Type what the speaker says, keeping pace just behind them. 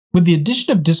With the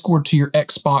addition of Discord to your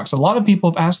Xbox, a lot of people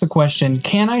have asked the question,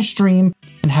 can I stream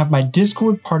and have my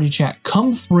Discord party chat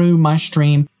come through my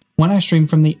stream when I stream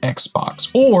from the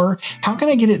Xbox? Or how can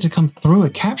I get it to come through a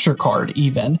capture card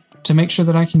even to make sure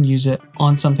that I can use it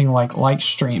on something like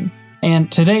Lightstream? And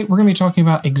today we're going to be talking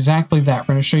about exactly that.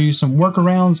 We're going to show you some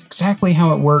workarounds, exactly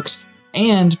how it works,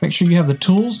 and make sure you have the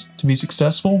tools to be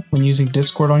successful when using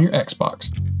Discord on your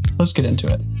Xbox. Let's get into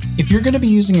it. If you're going to be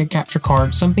using a capture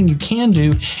card, something you can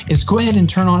do is go ahead and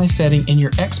turn on a setting in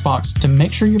your Xbox to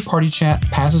make sure your party chat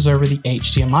passes over the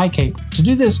HDMI cable. To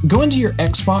do this, go into your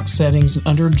Xbox settings and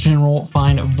under General,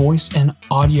 find Voice and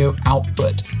Audio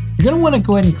Output. You're going to want to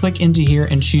go ahead and click into here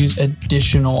and choose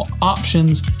additional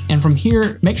options. And from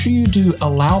here, make sure you do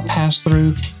allow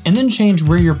pass-through and then change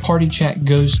where your party chat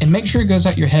goes and make sure it goes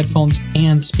out your headphones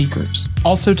and speakers.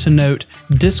 Also to note,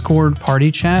 Discord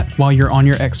party chat while you're on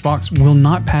your Xbox will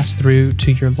not pass through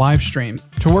to your live stream.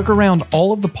 To work around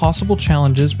all of the possible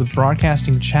challenges with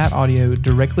broadcasting chat audio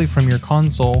directly from your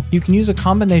console, you can use a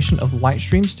combination of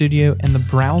Lightstream Studio and the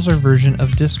browser version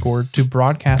of Discord to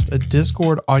broadcast a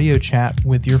Discord audio chat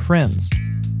with your friends.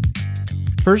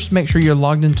 First, make sure you're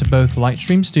logged into both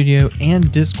Lightstream Studio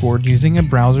and Discord using a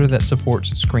browser that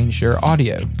supports screen share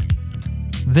audio.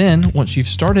 Then, once you've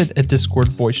started a Discord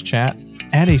voice chat,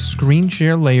 add a screen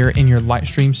share layer in your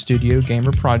Lightstream Studio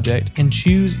Gamer project and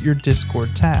choose your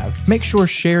Discord tab. Make sure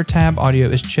Share Tab Audio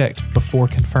is checked before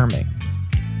confirming.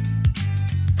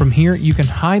 From here, you can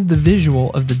hide the visual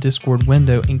of the Discord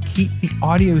window and keep the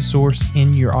audio source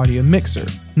in your audio mixer.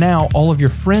 Now, all of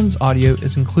your friends' audio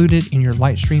is included in your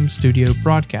Lightstream Studio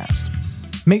broadcast.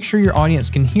 Make sure your audience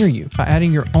can hear you by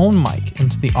adding your own mic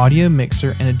into the audio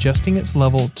mixer and adjusting its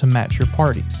level to match your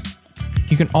parties.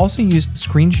 You can also use the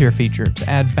screen share feature to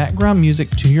add background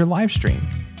music to your live stream.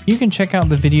 You can check out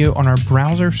the video on our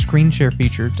browser screen share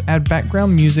feature to add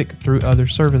background music through other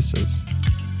services.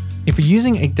 If you're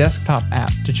using a desktop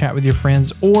app to chat with your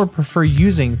friends or prefer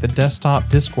using the desktop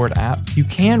Discord app, you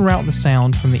can route the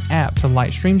sound from the app to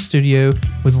Lightstream Studio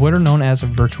with what are known as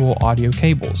virtual audio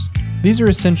cables. These are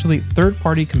essentially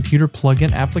third-party computer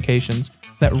plugin applications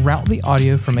that route the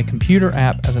audio from a computer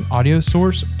app as an audio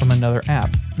source from another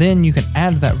app. Then you can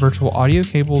add that virtual audio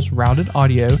cable's routed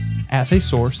audio as a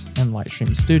source in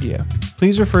Lightstream Studio.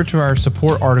 Please refer to our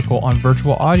support article on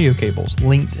virtual audio cables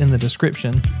linked in the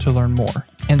description to learn more.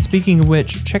 And speaking of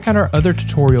which, check out our other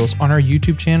tutorials on our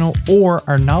YouTube channel or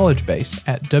our knowledge base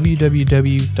at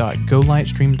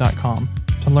www.golightstream.com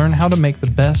to learn how to make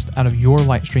the best out of your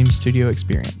Lightstream Studio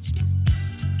experience.